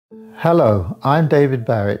Hello, I'm David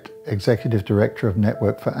Barrett, Executive Director of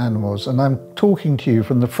Network for Animals, and I'm talking to you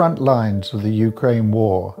from the front lines of the Ukraine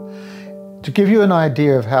war. To give you an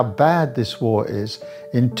idea of how bad this war is,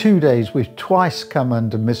 in 2 days we've twice come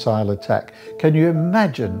under missile attack. Can you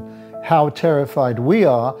imagine how terrified we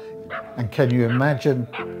are, and can you imagine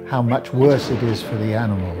how much worse it is for the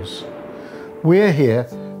animals? We're here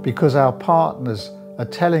because our partners are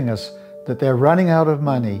telling us that they're running out of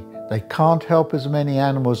money. They can't help as many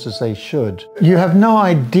animals as they should. You have no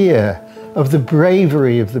idea of the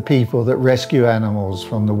bravery of the people that rescue animals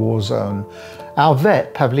from the war zone. Our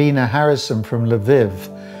vet, Pavlina Harrison from Lviv,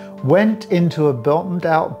 went into a bombed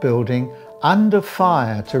out building under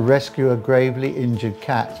fire to rescue a gravely injured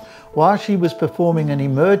cat. While she was performing an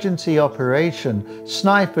emergency operation,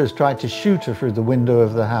 snipers tried to shoot her through the window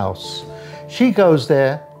of the house. She goes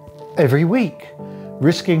there every week,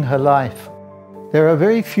 risking her life. There are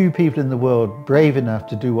very few people in the world brave enough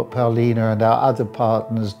to do what Pavlina and our other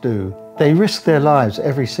partners do. They risk their lives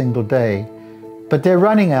every single day, but they're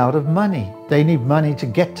running out of money. They need money to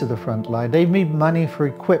get to the front line. They need money for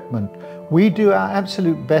equipment. We do our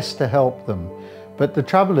absolute best to help them. But the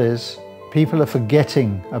trouble is, people are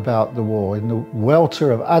forgetting about the war in the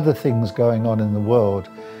welter of other things going on in the world.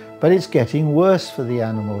 But it's getting worse for the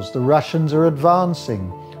animals. The Russians are advancing.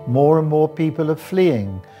 More and more people are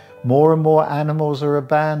fleeing. More and more animals are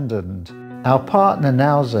abandoned. Our partner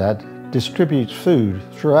Nowzad distributes food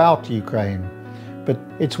throughout Ukraine, but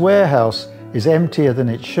its warehouse is emptier than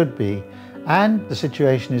it should be, and the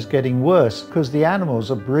situation is getting worse because the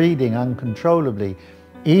animals are breeding uncontrollably.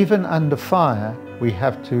 Even under fire, we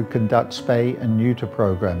have to conduct spay and neuter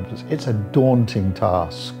programs. It's a daunting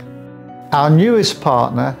task. Our newest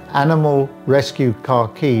partner, Animal Rescue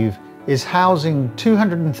Kharkiv, is housing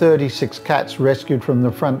 236 cats rescued from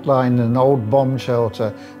the front line in an old bomb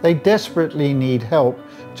shelter. They desperately need help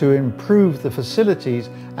to improve the facilities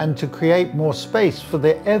and to create more space for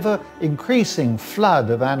the ever-increasing flood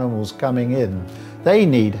of animals coming in. They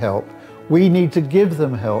need help. We need to give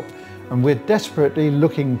them help, and we're desperately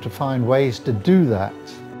looking to find ways to do that.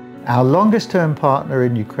 Our longest-term partner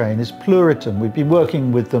in Ukraine is Pluriton. We've been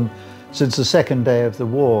working with them since the second day of the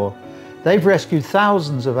war. They've rescued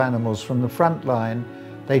thousands of animals from the front line.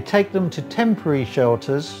 They take them to temporary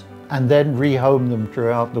shelters and then rehome them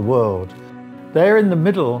throughout the world. They're in the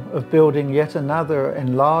middle of building yet another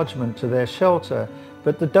enlargement to their shelter,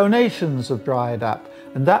 but the donations have dried up,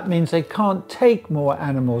 and that means they can't take more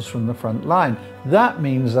animals from the front line. That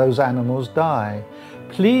means those animals die.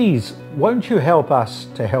 Please, won't you help us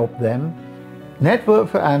to help them? Network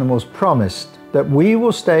for Animals promised that we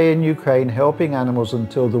will stay in Ukraine helping animals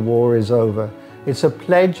until the war is over. It's a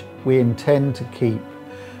pledge we intend to keep.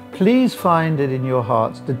 Please find it in your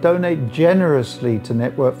hearts to donate generously to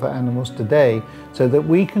Network for Animals today so that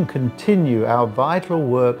we can continue our vital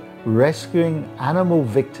work rescuing animal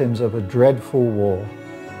victims of a dreadful war.